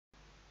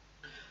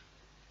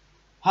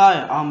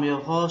Hi, I'm your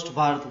host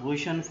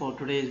Bharat for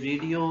today's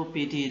video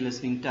PTE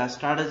listening test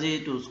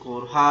strategy to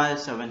score high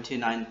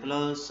 79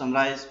 plus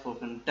summarize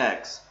spoken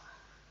text.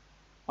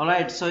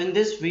 Alright, so in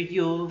this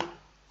video,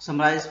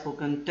 summarize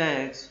spoken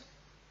text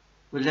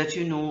will let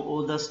you know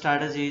all the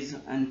strategies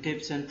and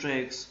tips and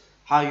tricks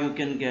how you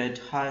can get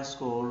high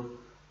score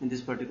in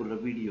this particular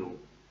video.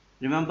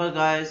 Remember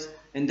guys,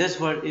 in this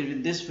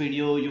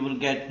video you will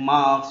get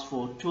marks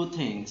for two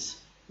things.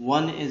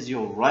 One is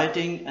your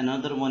writing,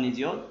 another one is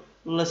your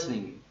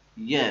listening.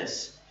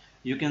 Yes,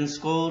 you can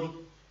score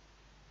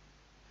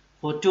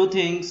for two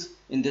things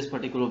in this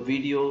particular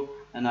video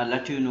and I'll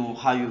let you know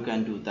how you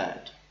can do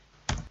that.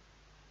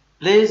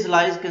 Please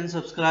like and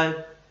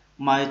subscribe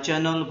my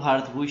channel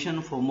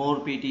Bharat for more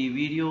PTE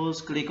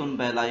videos. Click on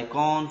bell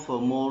icon for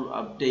more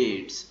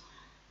updates.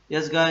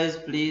 Yes guys,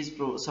 please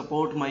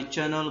support my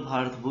channel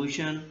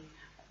Bharat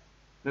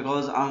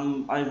because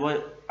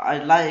I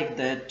like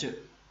that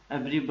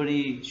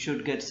everybody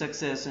should get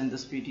success in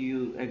this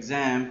PTU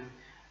exam,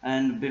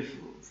 and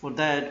for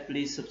that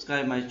please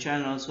subscribe my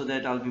channel so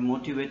that I'll be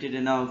motivated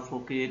enough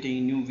for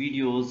creating new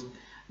videos,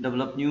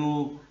 develop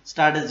new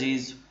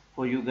strategies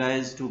for you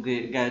guys to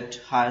get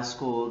high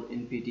score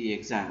in PTE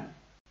exam.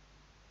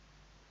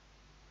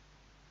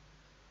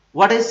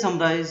 What is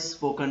summarized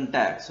spoken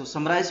text? So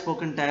summarized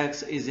spoken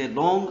text is a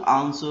long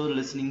answer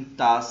listening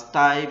task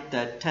type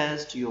that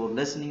tests your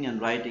listening and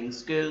writing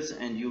skills,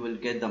 and you will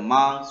get the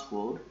marks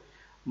for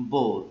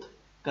both.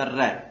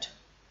 Correct.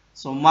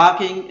 So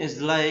marking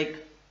is like,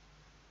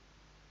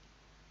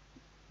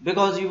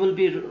 because you will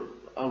be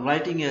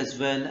writing as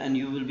well and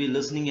you will be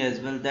listening as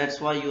well,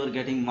 that's why you are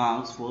getting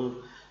marks for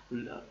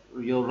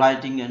your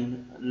writing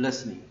and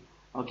listening.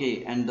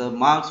 Okay, and the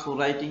marks for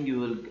writing you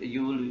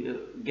will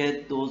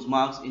get those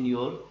marks in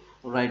your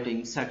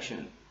writing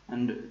section,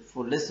 and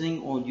for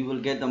listening or you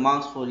will get the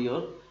marks for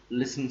your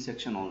listening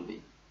section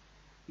only.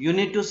 You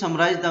need to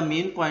summarize the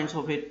main points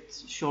of a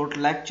short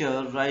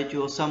lecture. Write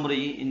your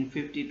summary in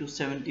 50 to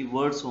 70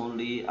 words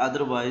only,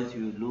 otherwise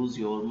you lose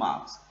your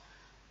marks.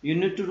 You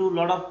need to do a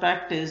lot of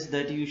practice,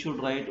 that you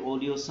should write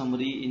all your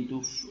summary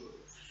into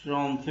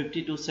from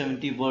 50 to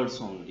 70 words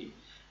only,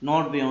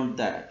 not beyond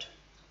that.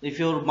 If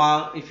your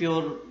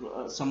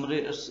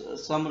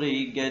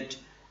summary get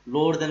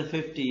lower than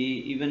 50,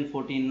 even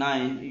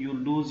 49, you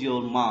lose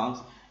your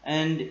marks.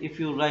 And if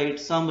you write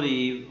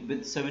summary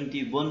with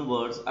 71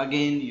 words,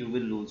 again you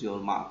will lose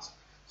your marks.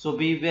 So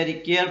be very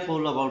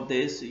careful about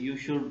this. You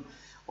should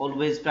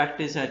always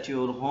practice at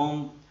your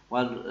home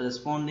while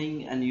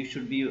responding, and you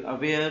should be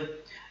aware.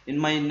 In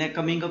my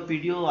coming up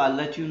video, I'll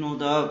let you know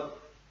the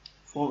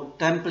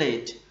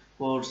template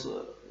for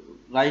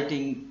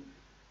writing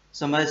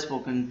summarize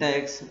spoken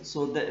text,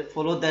 so that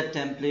follow that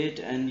template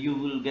and you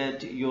will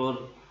get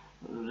your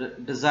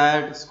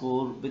desired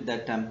score with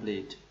that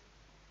template.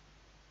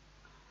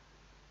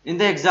 In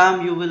the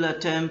exam you will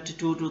attempt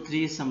 2 to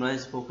 3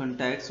 summarized spoken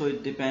text, so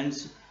it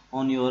depends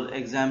on your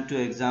exam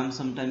to exam.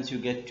 Sometimes you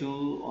get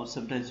 2 or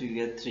sometimes you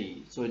get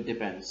 3, so it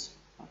depends.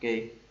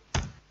 Okay.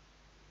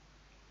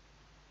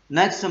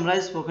 Next,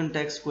 summarize spoken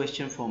text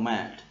question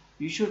format.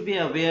 You should be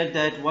aware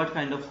that what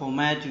kind of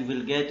format you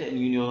will get in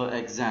your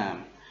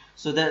exam.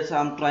 So that's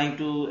I'm trying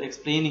to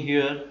explain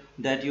here,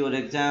 that your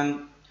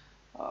exam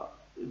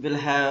will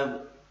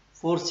have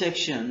 4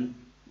 sections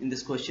in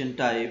this question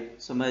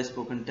type, summarize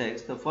spoken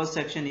text. The first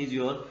section is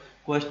your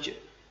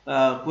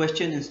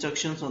question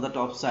instructions on the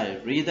top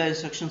side. Read the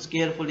instructions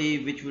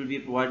carefully, which will be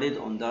provided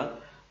on the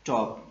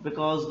top,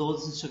 because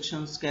those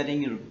instructions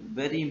carrying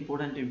very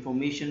important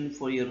information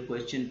for your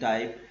question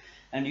type,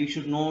 and you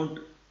should not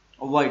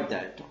avoid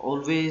that.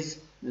 Always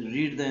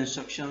read the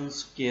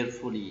instructions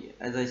carefully,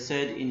 as I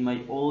said in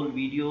my all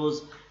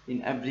videos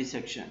in every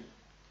section.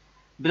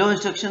 Below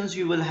instructions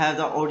you will have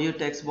the audio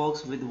text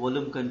box with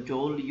volume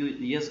control.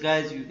 Yes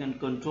guys, you can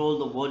control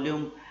the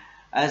volume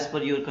as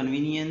per your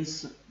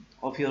convenience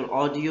of your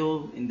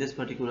audio in this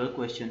particular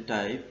question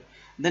type.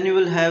 Then you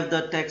will have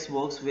the text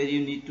box where you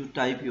need to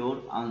type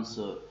your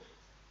answer.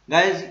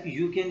 Guys,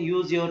 you can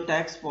use your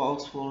text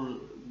box for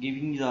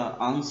giving the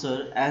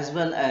answer as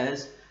well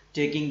as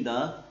taking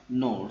the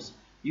notes.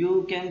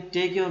 You can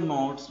take your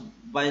notes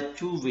by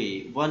two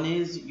ways. One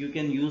is you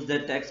can use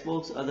that text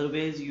box, other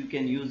ways you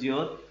can use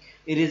your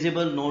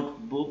erasable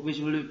notebook, which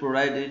will be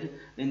provided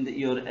in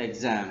your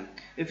exam.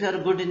 If you are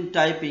good in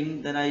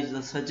typing, then I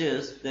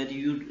suggest that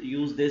you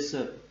use this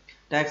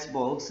text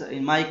box.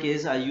 In my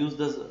case, I use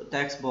the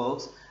text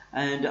box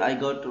and I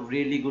got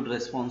really good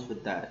response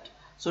with that.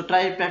 So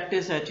try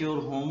practice at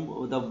your home.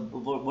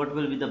 What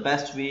will be the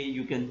best way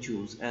you can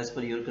choose as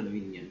per your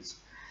convenience.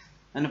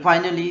 And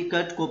finally,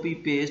 cut, copy,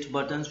 paste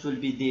buttons will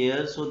be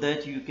there, so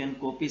that you can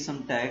copy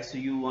some text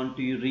you want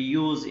to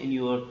reuse in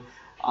your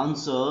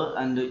answer,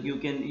 and you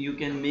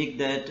can make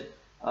that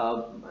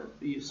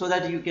so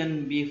that you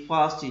can be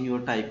fast in your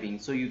typing.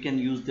 So you can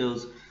use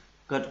those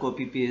cut,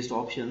 copy, paste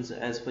options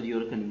as per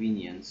your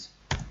convenience.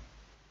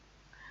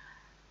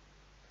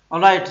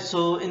 Alright,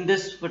 so in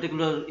this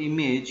particular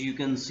image you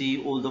can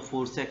see all the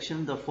four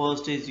sections. The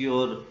first is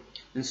your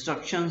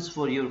instructions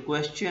for your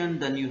question,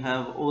 then you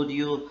have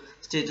audio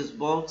status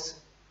box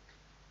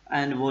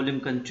and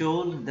volume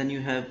control, then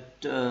you have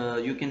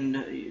you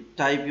can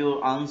type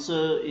your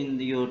answer in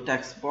your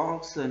text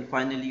box, and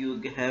finally you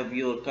have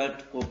your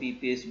cut, copy,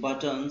 paste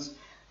buttons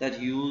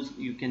that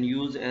you can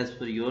use as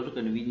per your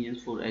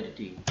convenience for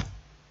editing.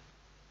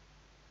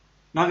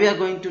 Now we are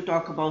going to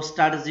talk about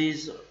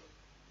strategies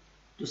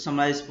to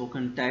summarize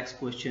spoken text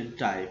question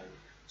type.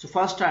 So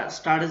first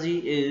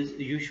strategy is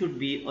you should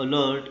be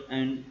alert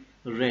and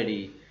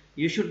ready.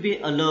 You should be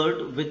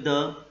alert with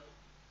the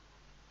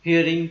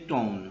hearing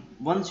tone.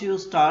 Once you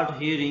start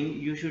hearing,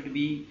 you should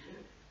be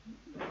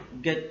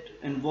get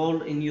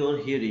involved in your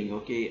hearing,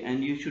 okay,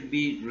 and you should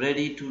be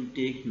ready to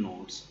take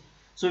notes.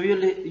 So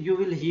you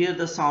will hear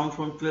the sound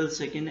from 12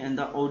 seconds and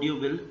the audio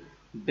will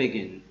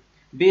begin.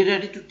 Be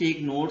ready to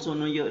take notes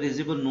on your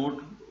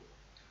erasable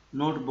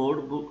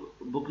noteboard,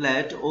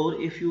 booklet, or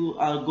if you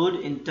are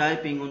good in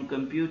typing on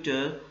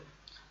computer,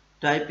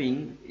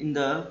 typing in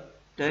the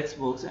text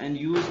box and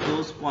use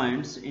those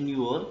points in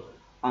your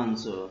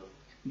answer.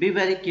 Be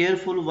very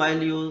careful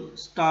while you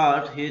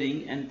start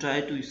hearing and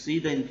try to see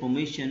the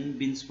information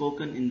being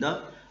spoken in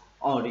the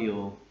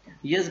audio.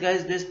 Yes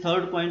guys, this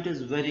third point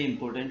is very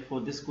important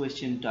for this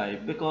question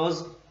type,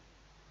 because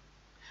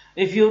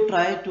if you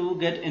try to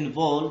get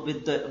involved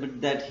with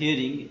that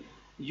hearing,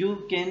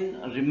 you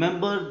can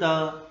remember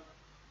the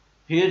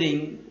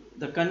hearing,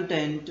 the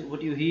content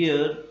what you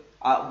hear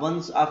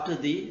once after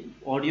the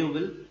audio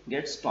will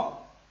get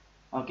stopped,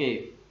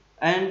 okay.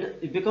 And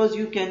because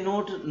you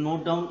cannot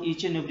note down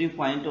each and every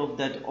point of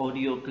that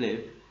audio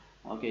clip,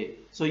 okay,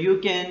 so you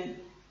can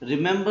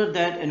remember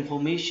that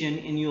information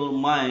in your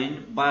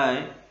mind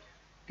by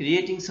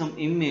creating some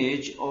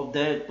image of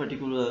that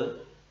particular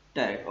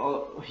tag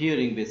or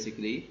hearing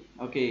basically,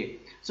 okay.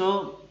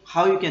 So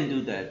how you can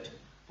do that?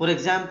 For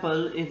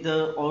example, if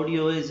the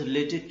audio is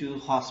related to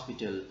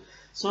hospital,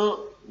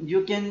 so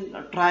you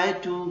can try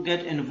to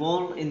get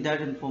involved in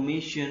that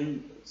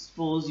information.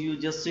 Suppose you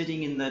just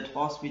sitting in that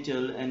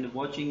hospital and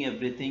watching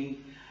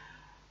everything,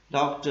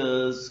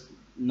 doctors,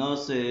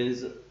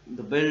 nurses,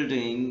 the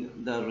building,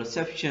 the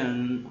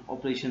reception,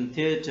 operation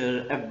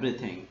theater,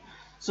 everything.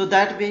 So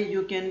that way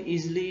you can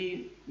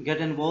easily get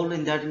involved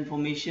in that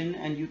information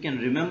and you can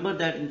remember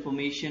that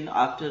information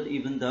after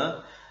even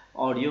the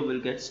audio will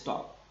get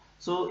stopped.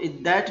 So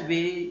in that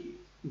way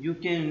you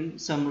can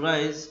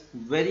summarize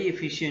very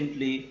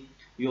efficiently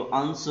your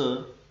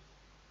answer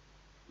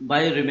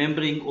by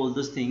remembering all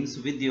those things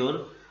with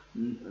your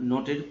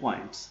noted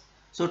points.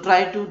 So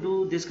try to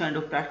do this kind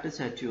of practice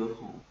at your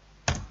home.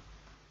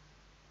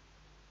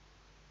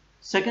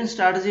 Second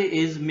strategy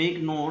is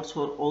make notes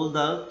for all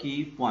the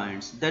key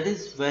points. That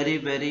is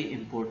very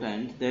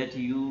important, that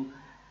you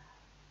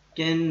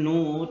can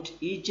note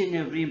each and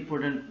every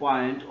important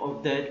point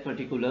of that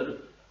particular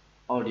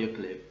audio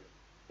clip.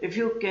 If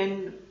you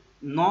can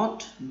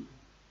not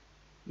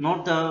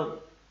the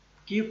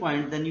key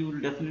point, then you will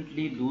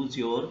definitely lose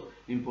your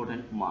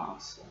important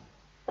marks.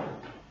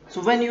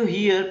 So when you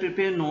hear,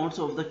 prepare notes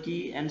of the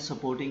key and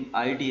supporting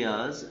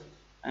ideas,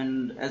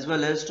 and as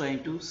well as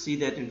trying to see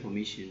that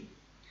information.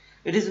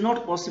 It is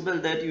not possible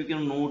that you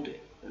can note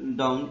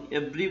down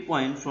every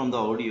point from the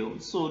audio,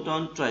 so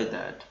don't try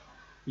that.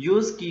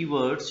 Use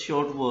keywords,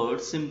 short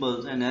words,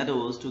 symbols and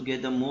arrows to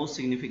get the most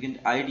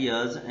significant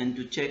ideas and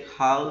to check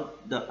how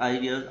the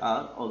ideas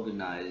are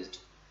organized.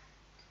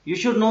 You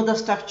should know the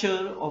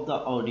structure of the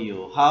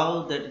audio,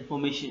 how that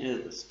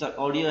information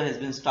audio has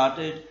been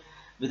started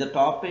with a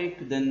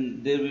topic,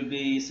 then there will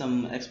be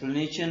some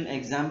explanation,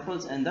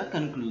 examples and the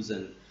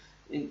conclusion.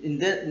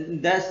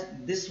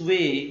 This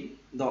way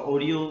the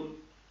audio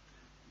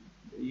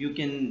you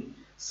can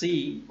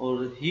see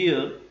or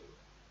hear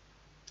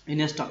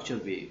in a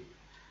structured way.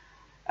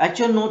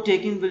 Actual note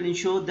taking will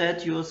ensure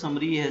that your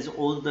summary has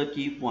all the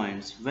key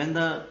points. When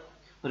the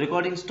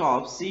recording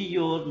stops, see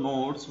your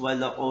notes while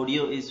the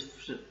audio is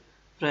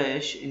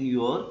fresh in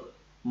your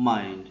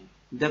mind.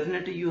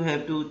 Definitely you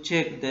have to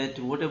check that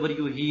whatever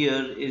you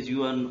hear is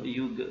you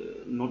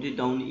note it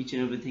down each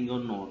and everything or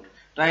not.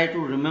 Try to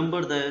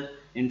remember the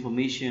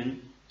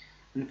information,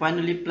 and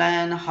finally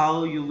plan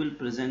how you will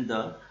present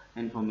the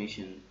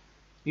information.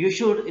 You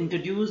should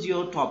introduce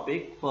your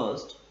topic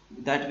first.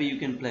 That way you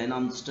can plan.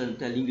 I'm just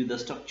telling you the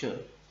structure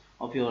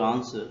of your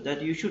answer,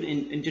 that you should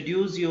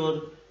introduce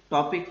your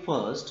topic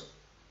first,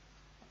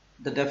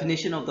 the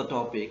definition of the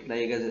topic,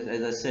 like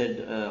as I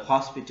said,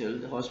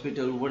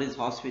 hospital, what is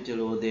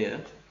hospital over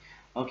there,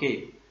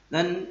 okay.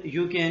 Then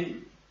you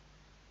can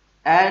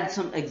add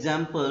some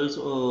examples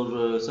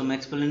or some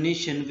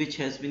explanation which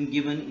has been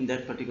given in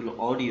that particular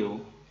audio,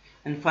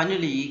 and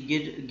finally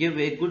give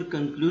a good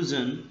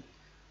conclusion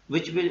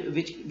which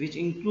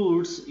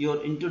includes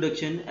your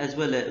introduction as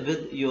well as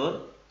with your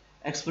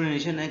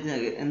explanation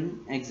and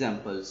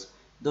examples.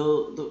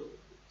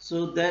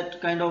 So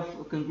that kind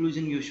of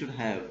conclusion you should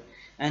have,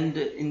 and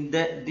in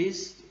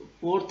these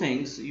four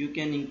things you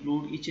can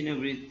include each and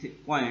every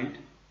point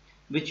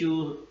which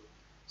you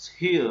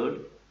heard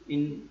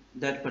in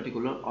that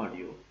particular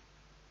audio.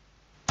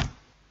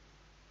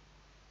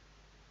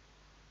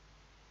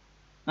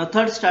 Now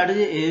third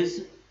strategy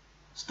is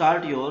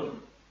start your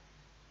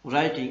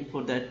writing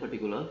for that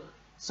particular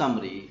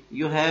summary.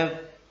 You have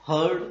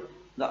heard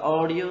the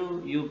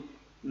audio, you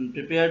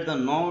prepared the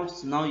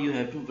notes, now you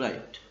have to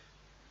write.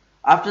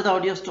 After the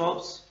audio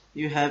stops,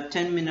 you have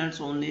 10 minutes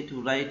only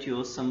to write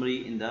your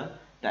summary in the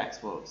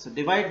text box. So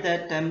divide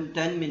that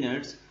 10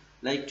 minutes,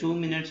 like 2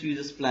 minutes you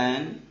just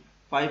plan,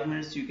 5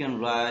 minutes you can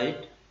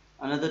write,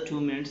 another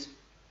 2 minutes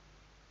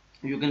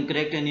you can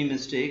correct any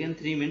mistake, and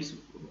 3 minutes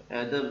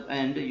at the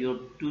end, your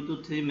 2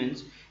 to 3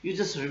 minutes you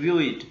just review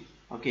it.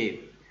 Okay,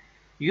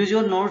 use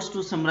your notes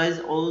to summarize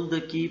all the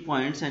key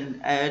points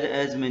and add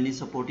as many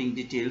supporting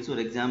details or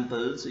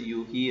examples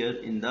you hear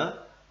in the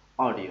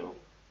audio.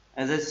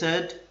 As I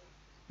said,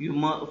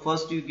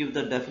 first you give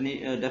the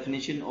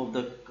definition of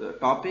the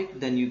topic,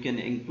 then you can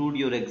include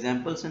your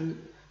examples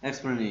and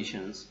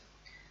explanations.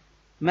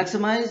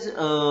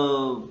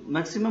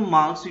 Maximum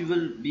marks you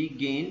will be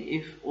gained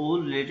if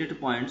all related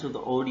points of the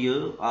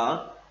audio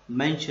are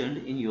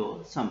mentioned in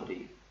your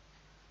summary.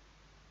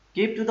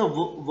 Keep to the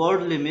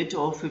word limit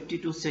of 50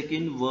 to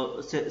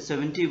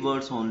 70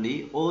 words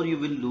only, or you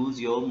will lose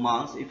your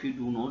marks if you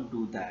do not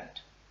do that.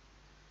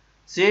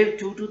 Save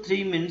 2 to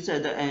 3 minutes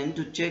at the end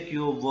to check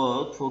your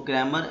work for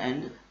grammar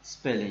and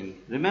spelling.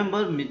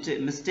 Remember,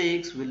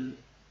 mistakes will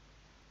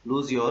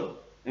lose your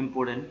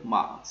important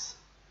marks.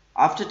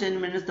 After 10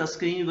 minutes, the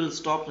screen will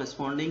stop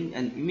responding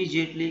and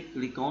immediately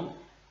click on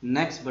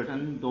next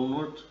button. Do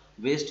not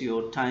waste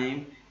your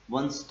time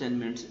once 10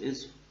 minutes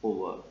is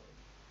over.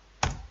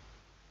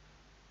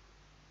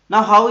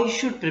 Now, how you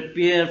should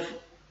prepare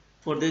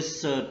for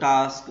this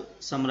task,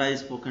 summarize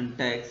spoken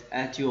text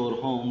at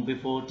your home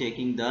before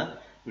taking the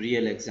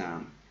real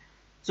exam.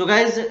 So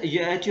guys,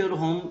 at your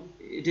home,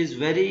 it is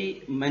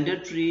very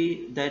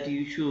mandatory that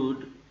you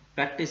should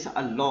practice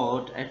a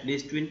lot, at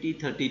least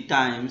 20-30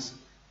 times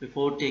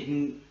before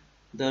taking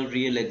the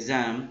real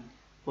exam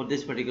for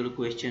this particular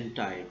question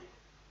type.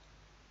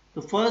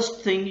 The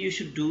first thing you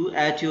should do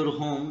at your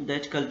home,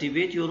 that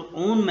cultivate your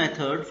own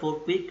method for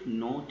quick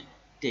note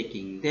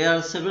taking. There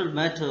are several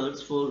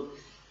methods for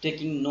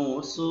taking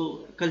notes,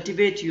 so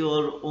cultivate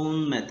your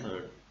own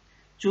method.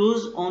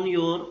 Choose on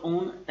your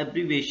own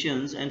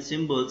abbreviations and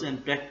symbols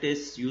and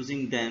practice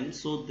using them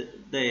so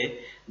they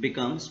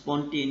become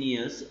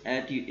spontaneous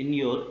in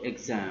your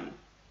exam.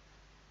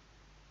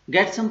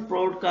 Get some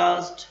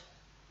broadcast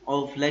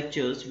of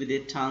lectures with a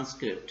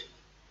transcript.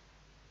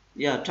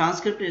 Yeah,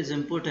 transcript is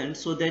important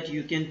so that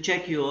you can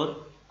check your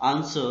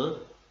answer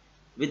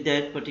with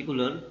that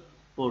particular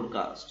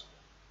podcast.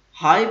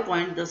 High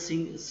point the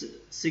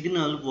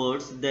signal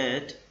words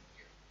that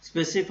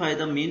specify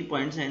the main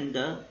points and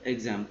the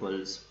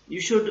examples.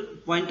 You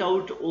should point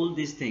out all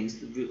these things,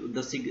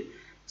 the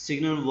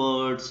signal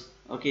words,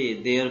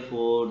 okay,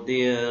 therefore,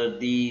 there,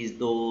 these,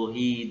 though,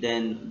 he,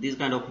 then, these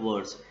kind of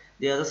words.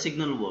 They are the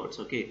signal words,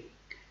 okay.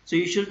 So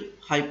you should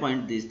high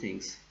point these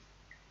things.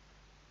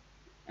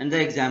 And the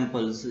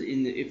examples,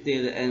 if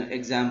there is an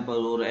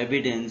example or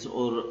evidence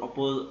or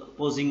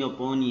opposing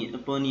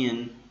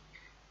opinion,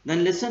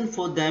 then listen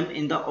for them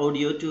in the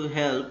audio to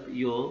help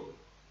your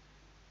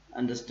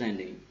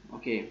understanding.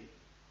 Okay,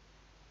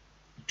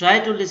 try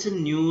to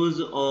listen news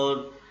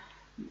or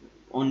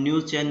on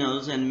news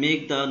channels and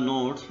make the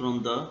notes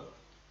from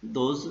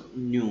those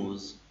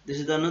news. This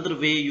is another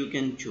way you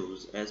can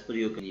choose as per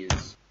your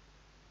convenience.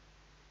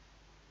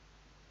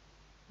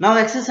 Now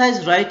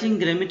exercise writing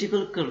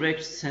grammatical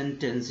correct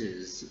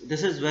sentences.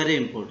 This is very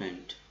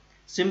important.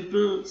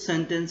 Simple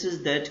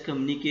sentences that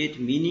communicate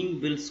meaning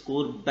will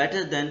score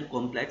better than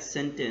complex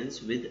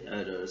sentence with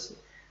errors.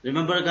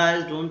 Remember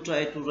guys, don't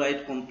try to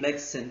write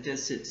complex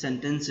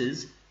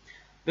sentences,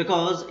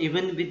 because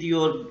even with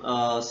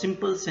your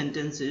simple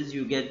sentences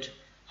you get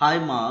high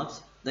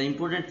marks. The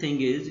important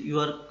thing is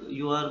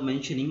you are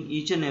mentioning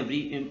each and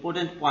every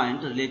important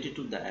point related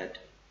to that.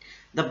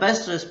 The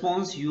best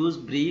response, use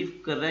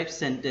brief correct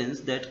sentence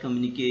that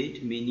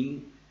communicate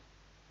meaning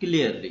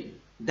clearly.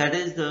 That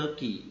is the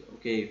key.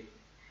 Okay,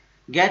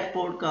 get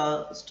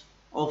podcast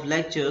of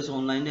lectures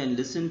online and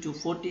listen to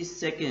 40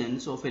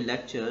 seconds of a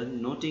lecture,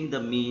 noting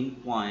the main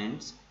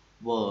points,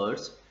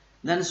 words.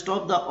 Then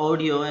stop the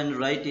audio and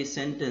write a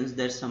sentence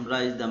that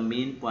summarizes the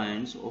main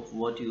points of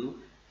what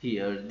you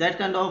hear. That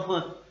kind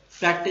of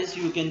practice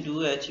you can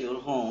do at your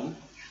home.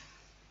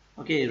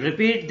 Okay,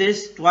 repeat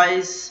this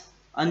twice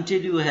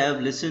until you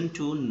have listened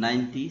to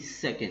 90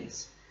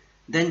 seconds.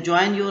 Then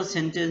join your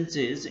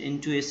sentences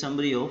into a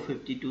summary of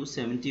 50 to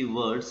 70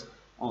 words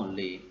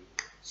only.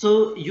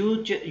 So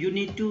you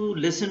need to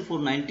listen for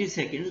 90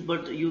 seconds,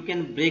 but you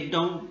can break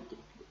down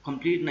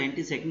complete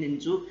 90 seconds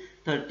into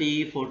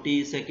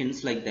 30-40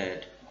 seconds like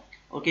that.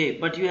 Okay,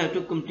 but you have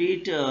to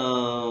complete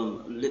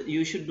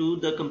you should do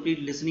the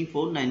complete listening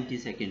for 90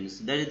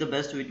 seconds. That is the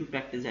best way to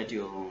practice at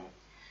your home.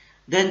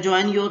 Then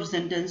join your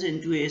sentence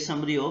into a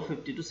summary of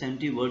 50 to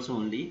 70 words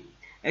only.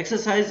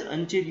 Exercise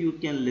until you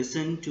can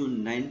listen to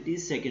 90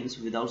 seconds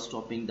without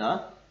stopping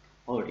the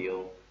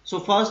audio. So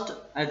first,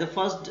 at the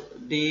first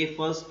day,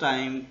 first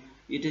time,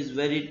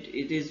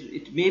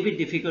 it may be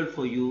difficult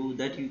for you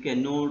that you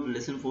cannot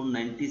listen for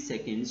 90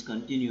 seconds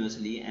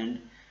continuously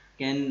and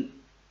can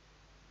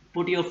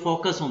put your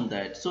focus on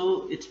that.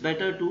 So it's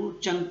better to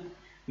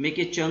make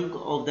a chunk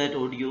of that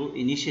audio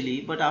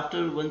initially, but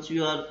after, once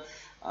you are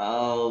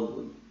uh,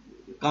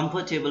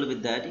 comfortable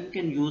with that,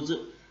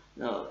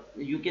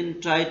 you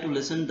can try to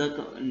listen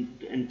the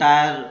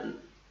entire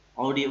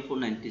audio for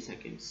 90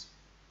 seconds.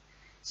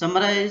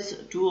 Summarize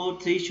 2 or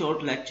 3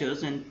 short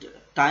lectures and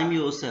time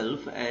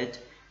yourself at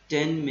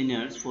 10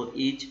 minutes for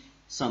each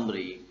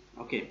summary.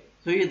 Okay,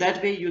 so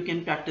that way you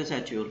can practice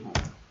at your home.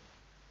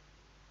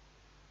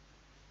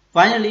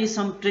 Finally,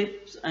 some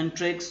tips and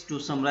tricks to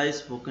summarize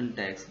spoken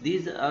text.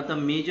 These are the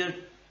major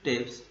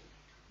tips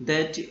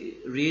that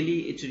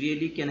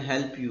really can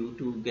help you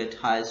to get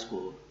high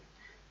score.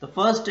 The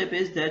first tip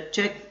is that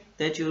check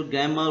that your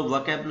grammar,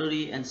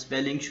 vocabulary and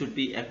spelling should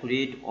be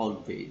accurate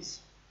always.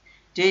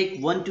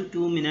 Take 1 to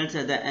 2 minutes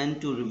at the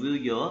end to review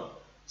your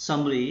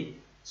summary,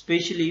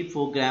 especially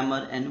for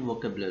grammar and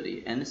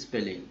vocabulary and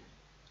spelling.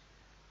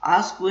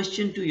 Ask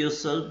question to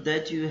yourself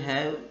that you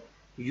have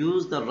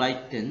used the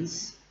right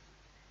tense.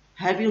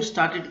 Have you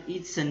started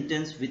each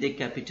sentence with a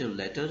capital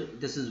letter?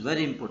 This is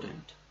very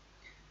important.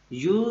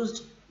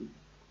 Used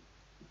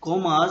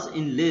commas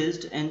in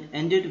list and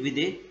ended with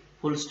a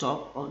full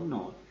stop or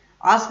not.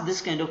 Ask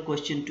this kind of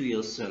question to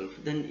yourself.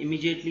 Then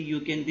immediately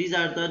you can, these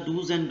are the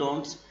do's and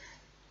don'ts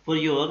for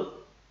your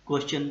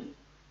question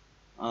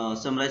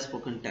summarize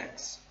spoken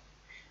text.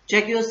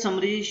 Check your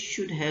summary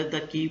should have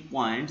the key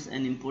points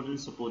and important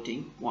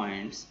supporting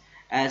points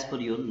as per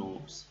your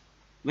notes.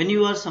 When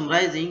you are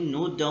summarizing,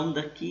 note down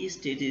the key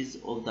stages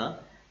of the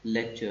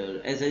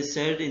lecture. As I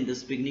said in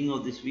the beginning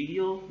of this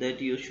video,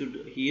 that you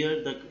should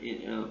hear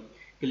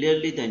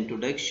clearly the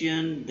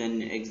introduction,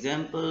 then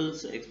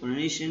examples,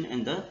 explanation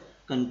and the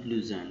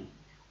conclusion.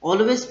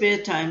 Always spare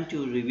time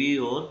to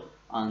review your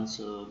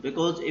answer,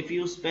 because if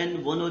you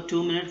spend 1 or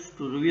 2 minutes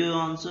to review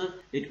your answer,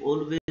 it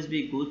always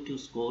be good to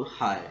score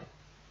high.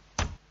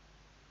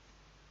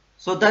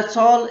 So that's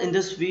all in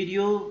this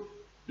video.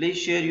 Please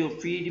share your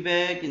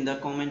feedback in the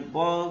comment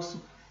box.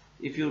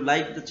 If you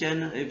like the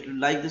channel, if you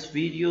like this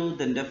video,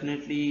 then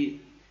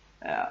definitely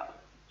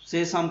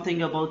say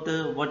something about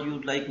what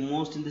you like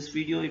most in this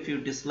video. If you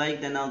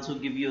dislike, then also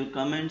give your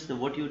comments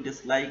what you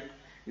dislike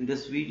in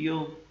this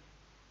video.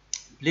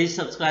 Please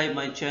subscribe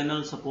my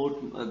channel,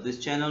 support this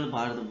channel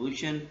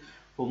Bharat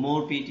for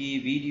more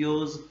PTE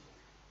videos,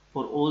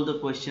 for all the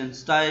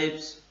questions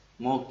types,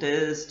 mock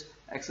test,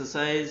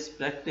 exercise,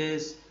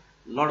 practice.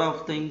 Lot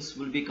of things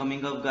will be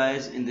coming up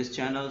guys in this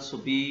channel, so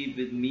be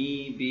with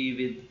me, be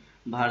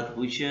with Bharat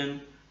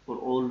for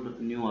all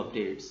new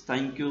updates.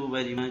 Thank you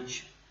very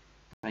much.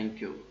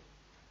 Thank you.